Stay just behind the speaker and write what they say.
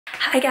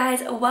Hi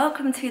guys,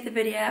 welcome to the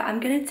video. I'm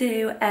gonna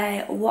do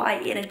a what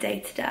I eat in a day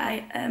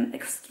today.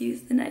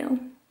 Excuse the nail.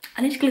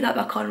 I need to glue that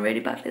back on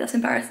really badly, that's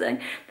embarrassing.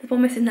 There's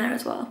one missing there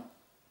as well.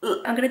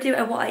 I'm gonna do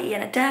a what I eat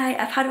in a day.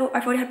 I've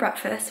already had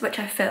breakfast, which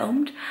I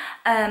filmed.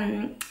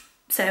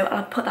 So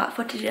I'll put that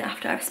footage in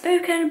after I've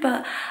spoken,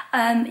 but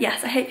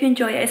yes, I hope you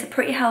enjoy it. It's a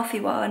pretty healthy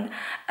one.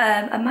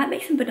 I might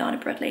make some banana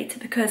bread later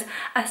because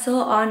I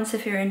saw on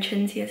Sophia and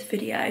Chinzia's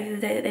video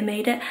the day that they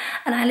made it,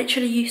 and I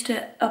literally used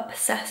to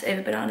obsess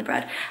over banana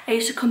bread. I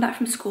used to come back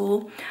from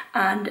school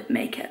and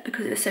make it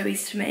because it was so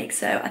easy to make,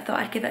 so I thought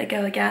I'd give it a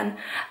go again.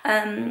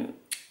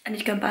 I need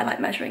to go and buy like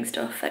measuring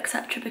stuff,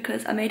 etc.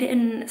 because I made it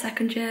in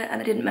second year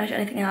and I didn't measure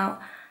anything out.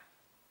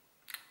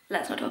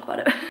 Let's not talk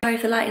about it. Sorry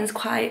if the lighting's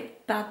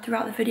quite bad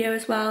throughout the video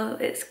as well.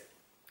 It's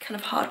kind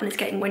of hard when it's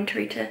getting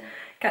wintry to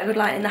get a good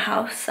light in the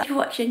house. So if you're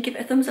watching, give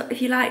it a thumbs up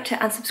if you liked it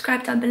and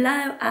subscribe down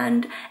below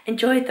and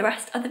enjoy the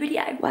rest of the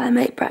video. While I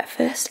make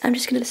breakfast, I'm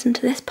just gonna listen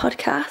to this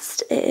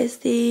podcast. It is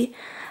the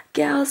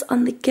Girls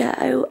on the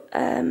Go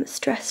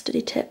stress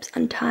study tips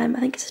and time. I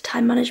think it's a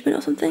time management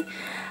or something.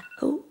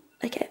 Oh,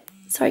 okay.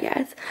 Sorry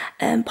guys,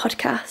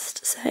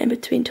 podcast, so in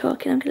between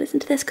talking I'm going to listen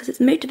to this because it's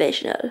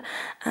motivational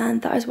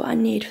and that is what I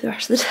need for the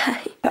rest of the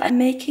day. But I'm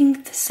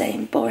making the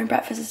same boring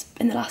breakfast as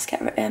in the last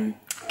get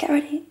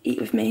ready, eat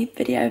with me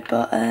video,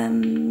 but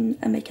I'm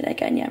making it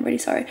again, yeah, I'm really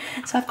sorry.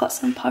 So I've got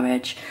some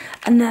porridge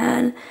and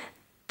then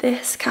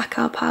this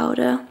cacao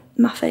powder,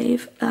 my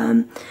fave.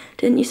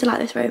 Didn't used to like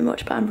this very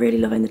much, but I'm really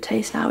loving the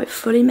taste now. It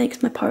fully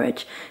makes my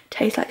porridge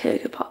taste like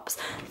Cocoa Pops.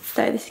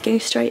 So this is going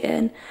straight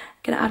in.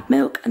 Gonna add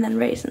milk and then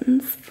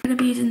raisins. I'm gonna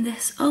be using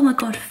this, oh my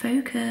god,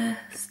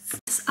 focus.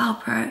 This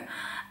Alpro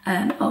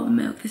almond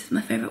milk. This is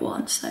my favourite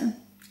one, so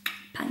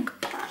bang.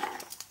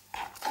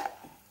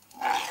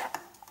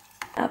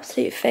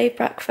 Absolute fave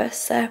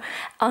breakfast. So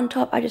on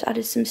top I just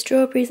added some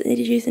strawberries that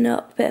needed using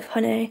up, a bit of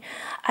honey,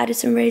 added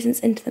some raisins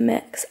into the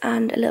mix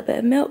and a little bit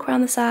of milk around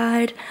the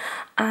side,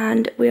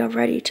 and we are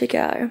ready to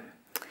go.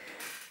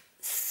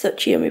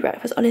 Such a yummy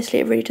breakfast. Honestly,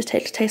 it really just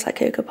tastes like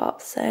Cocoa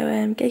Pops. So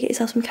go get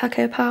yourself some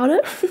cacao powder.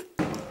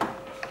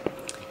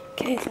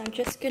 Okay, so I'm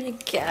just gonna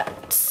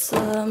get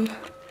some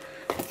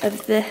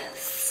of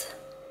this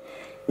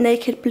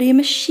Naked Blue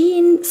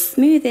Machine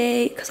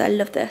smoothie because I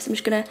love this. I'm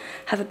just gonna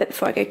have a bit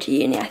before I go to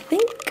uni, I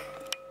think.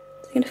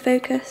 Is it gonna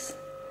focus?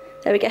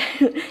 There we go.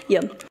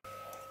 Yum.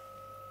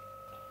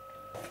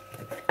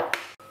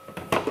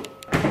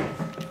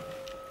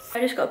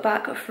 I just got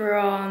back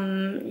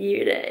from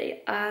uni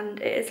and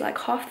it is like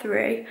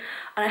 3:30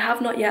 and I have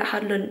not yet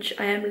had lunch.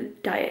 I am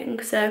dying,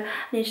 so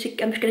I'm just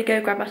gonna go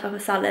grab myself a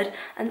salad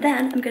and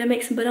then I'm gonna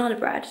make some banana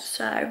bread.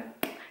 So I'm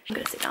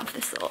gonna sit down for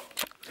this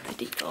thought, the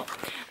deep thought.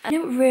 And you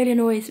know what really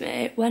annoys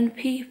me? When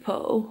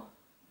people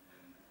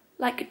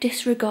like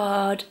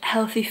disregard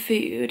healthy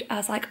food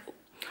as like,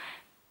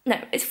 no,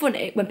 it's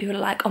funny when people are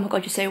like, oh my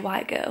god, you're so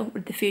white girl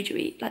with the food you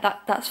eat, like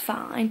that's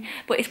fine.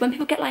 But it's when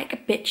people get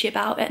like bitchy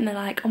about it and they're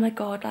like, oh my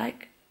god,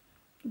 like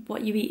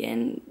what you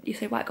eating, you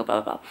say white girl,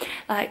 blah blah blah.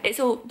 Like, it's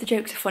all, the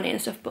jokes are funny and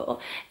stuff,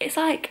 but it's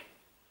like,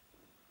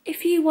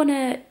 if you want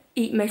to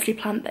eat mostly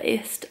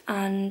plant-based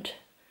and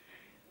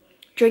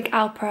drink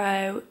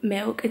Alpro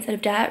milk instead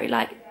of dairy,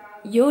 like,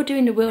 you're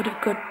doing the world of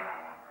good.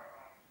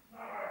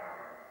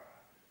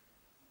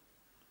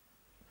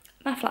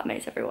 My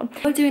flatmates, everyone.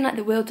 We're doing like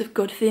the world of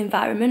good for the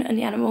environment and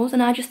the animals,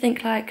 and I just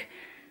think like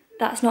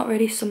that's not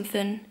really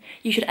something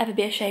you should ever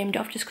be ashamed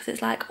of just because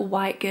it's like a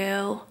white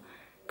girl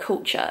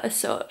culture as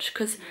such.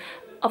 Because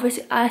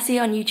obviously I see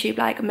on YouTube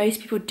like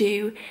most people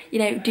do, you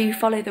know, do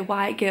follow the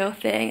white girl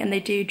thing and they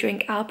do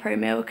drink Alpro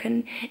milk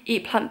and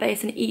eat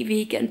plant-based and eat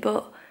vegan,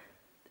 but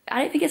I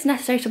don't think it's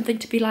necessarily something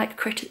to be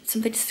like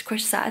something to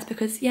criticise,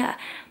 because yeah,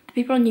 the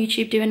people on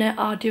YouTube doing it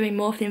are doing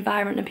more for the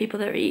environment than people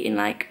that are eating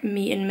like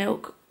meat and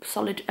milk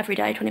solid every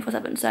day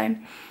 24/7. So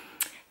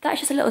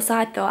that's just a little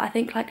side thought. I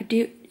think like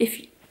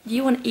if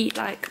you want to eat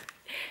like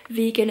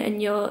vegan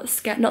and you're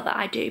scared, not that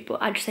I do,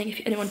 but I'm just saying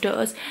if anyone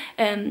does,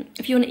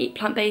 if you want to eat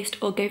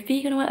plant-based or go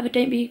vegan or whatever,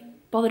 don't be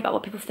bothered about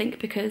what people think,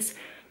 because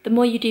the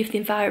more you do for the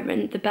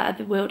environment, the better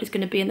the world is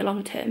going to be in the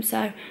long term.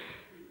 So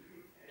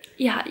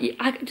yeah,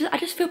 I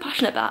just feel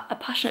passionately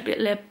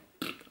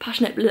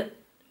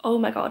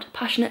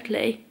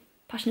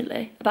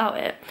about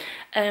it.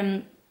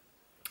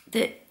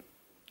 That,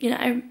 you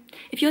know,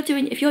 if you're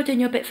doing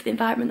your bit for the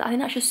environment, I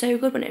think that's just so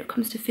good when it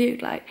comes to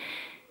food. Like,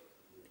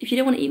 if you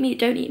don't want to eat meat,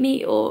 don't eat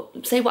meat. Or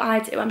say what I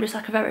do, I'm just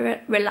like a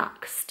very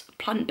relaxed,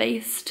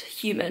 plant-based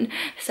human.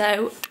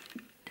 So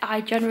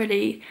I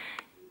generally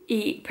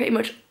eat pretty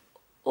much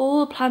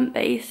all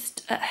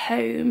plant-based at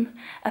home,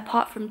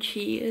 apart from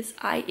cheese.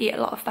 I eat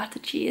a lot of feta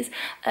cheese,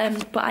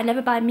 but I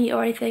never buy meat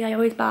or anything. I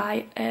always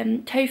buy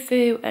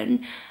tofu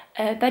and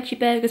veggie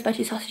burgers,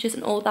 veggie sausages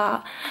and all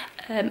that.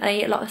 I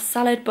eat a lot of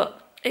salad,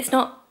 but it's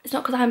not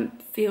because I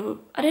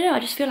don't know, I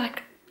just feel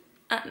like,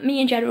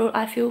 me in general,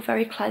 I feel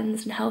very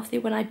cleansed and healthy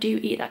when I do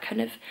eat that kind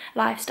of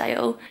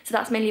lifestyle. So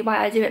that's mainly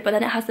why I do it, but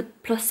then it has the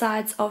plus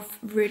sides of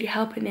really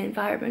helping the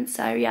environment.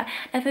 So yeah,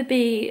 never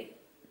be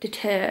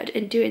deterred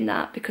in doing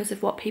that because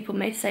of what people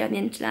may say on the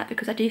internet,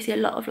 because I do see a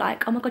lot of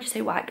like, oh my god, you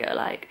say white girl,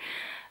 like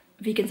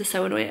vegans are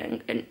so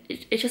annoying, and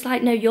it's just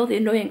like, no, you're the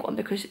annoying one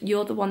because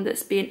you're the one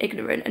that's being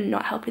ignorant and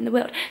not helping the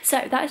world.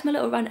 So that is my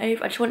little rant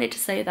over. I just wanted to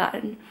say that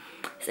and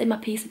say my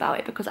piece about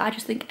it, because I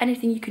just think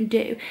anything you can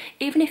do,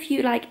 even if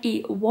you like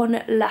eat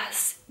one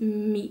less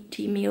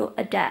meaty meal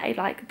a day,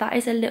 like that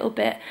is a little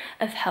bit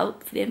of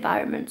help for the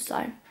environment.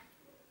 So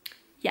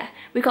yeah,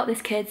 we got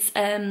this, kids.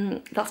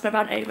 That's my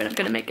rant over, and I'm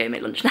gonna go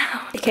make lunch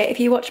now. Okay,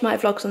 if you watch my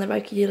vlogs on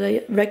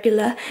the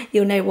regular,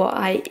 you'll know what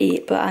I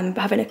eat, but I'm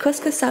having a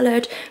couscous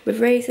salad with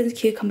raisins,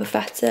 cucumber,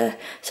 feta,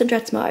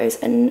 sun-dried tomatoes,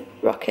 and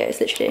rocket. It's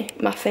literally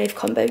my fave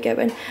combo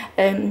going.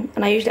 And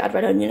I usually add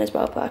red onion as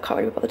well, but I can't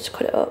really bother to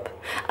cut it up.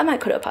 I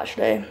might cut it up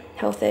actually,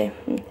 healthy.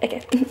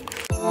 Okay.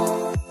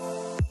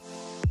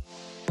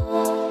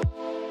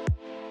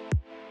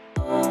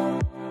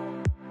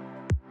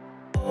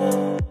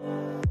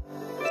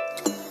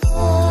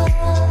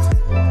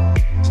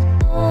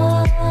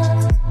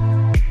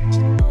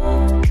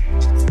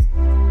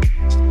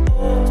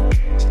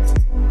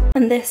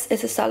 And this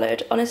is a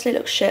salad. Honestly, it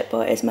looks shit,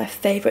 but it is my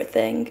favourite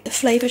thing. The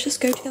flavours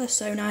just go together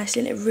so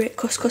nicely, and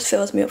couscous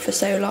fills me up for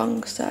so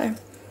long. So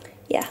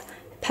yeah,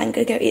 I'm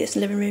gonna go eat this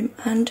in the living room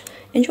and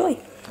enjoy.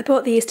 I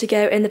bought these to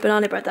go in the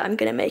banana bread that I'm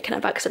gonna make, and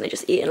I've accidentally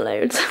just eaten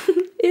loads.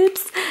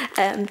 Oops.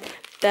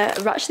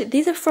 They're actually,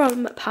 these are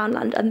from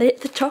Poundland, and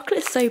the chocolate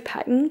is so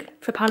peng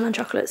for Poundland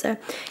chocolate. So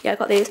yeah, I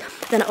got these.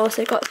 Then I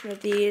also got some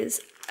of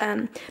these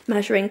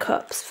measuring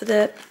cups for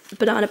the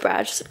banana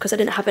bread, because I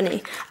didn't have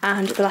any,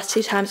 and the last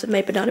 2 times I've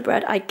made banana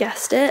bread I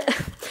guessed it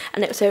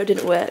and it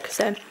didn't work.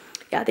 So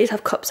yeah, these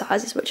have cup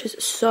sizes, which is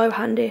so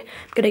handy.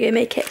 I'm gonna go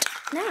make it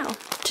now.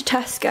 To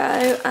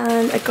Tesco,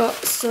 and I got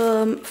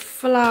some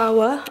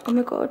flour. Oh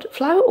my god,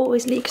 flour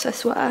always leaks, I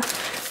swear.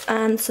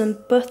 And some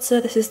butter.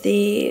 This is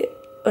the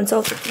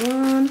unsalted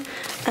one,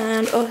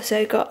 and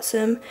also got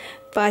some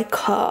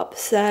bicarb.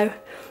 So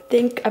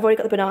I've already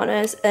got the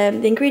bananas.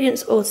 The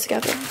ingredients all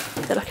together,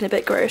 they're looking a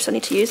bit gross, I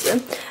need to use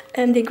them.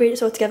 The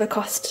ingredients all together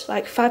cost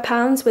like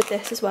 £5 with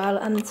this as well,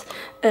 and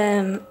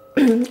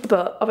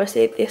but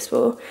obviously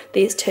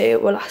these two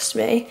will last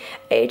me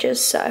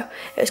ages, so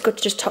it's good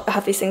to just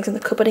have these things in the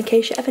cupboard in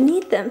case you ever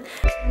need them.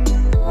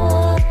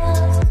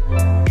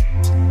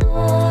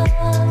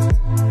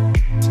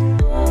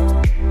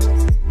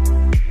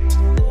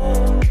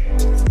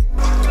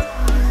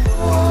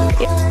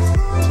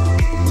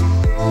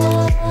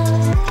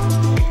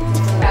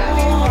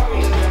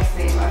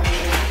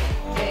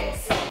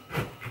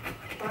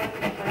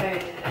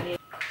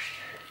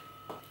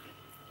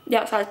 The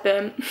outside's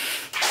burnt.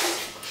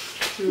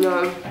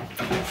 No.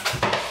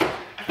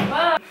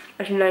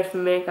 That's a no for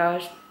me,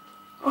 guys.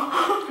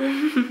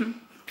 I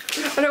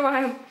don't know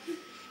why I'm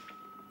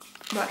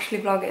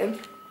actually vlogging.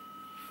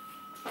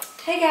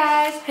 Hey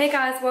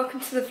guys, welcome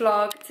to the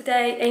vlog.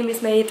 Today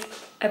Amy's made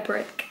a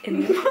brick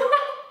in the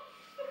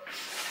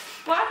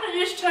Why did it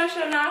just taste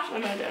so nice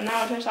when I made it, and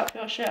now it tastes like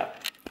pure shit?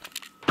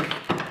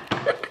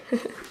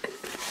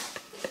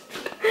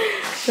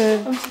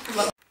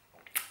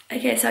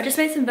 Okay, so I just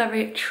made some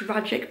very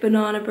tragic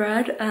banana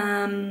bread.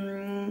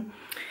 I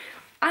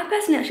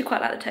personally actually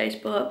quite like the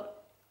taste,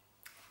 but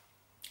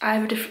I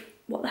have a different,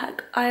 what the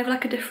heck? I have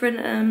like a different,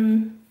 I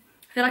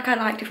feel like I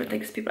like different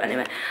things to people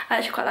anyway. I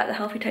actually quite like the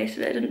healthy taste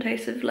of it. It doesn't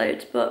taste of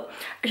loads, but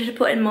I should have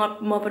put in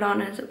more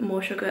bananas,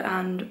 more sugar,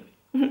 and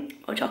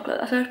more chocolate.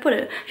 So I should have put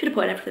in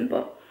everything,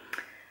 but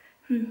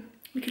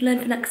we can learn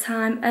for next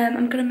time.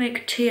 I'm gonna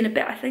make tea in a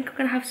bit. I think I'm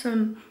gonna have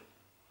some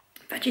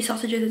veggie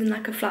sausages and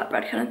like a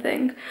flatbread kind of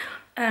thing,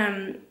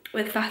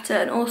 with feta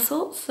and all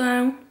sorts.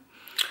 So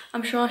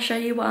I'm sure I'll show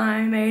you what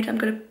I made. I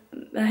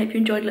hope you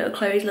enjoyed little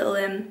Chloe's little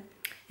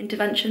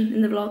intervention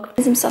in the vlog.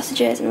 Some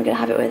sausages, and we're gonna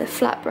have it with a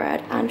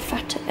flatbread and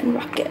feta and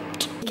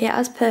rocket. Okay,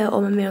 as per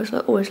all my meals,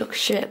 it always looks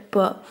shit,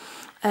 but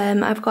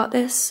I've got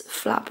this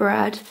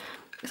flatbread.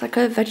 It's like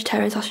a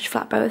vegetarian sausage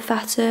flatbread with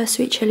feta,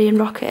 sweet chilli and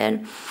rocket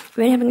in.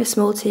 We're only having a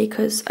small tea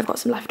because I've got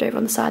some left over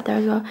on the side there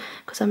as well,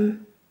 because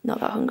I'm not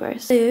that hungry.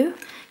 So I'm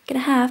gonna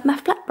have my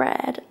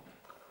flatbread.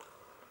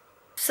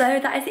 So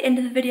that is the end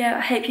of the video. I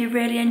hope you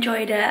really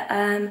enjoyed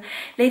it.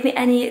 Leave me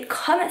any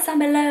comments down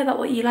below about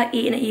what you like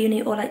eating at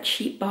uni, or like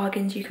cheap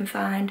bargains you can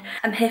find.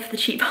 I'm here for the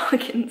cheap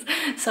bargains.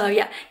 So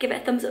yeah, give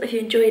it a thumbs up if you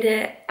enjoyed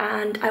it,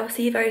 and I will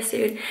see you very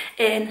soon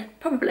in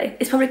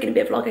it's probably gonna be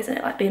a vlog, isn't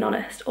it? Like, being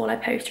honest, all I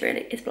post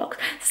really is vlogs.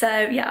 So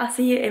yeah, I'll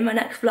see you in my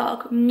next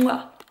vlog.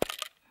 Mwah.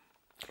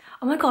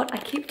 Oh my god, I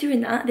keep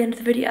doing that at the end of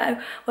the video,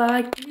 where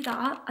I do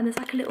that and there's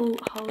like a little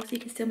hole so you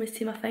can still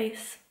see my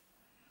face.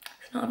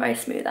 It's not a very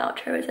smooth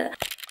outro, is it?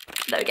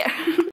 There we go.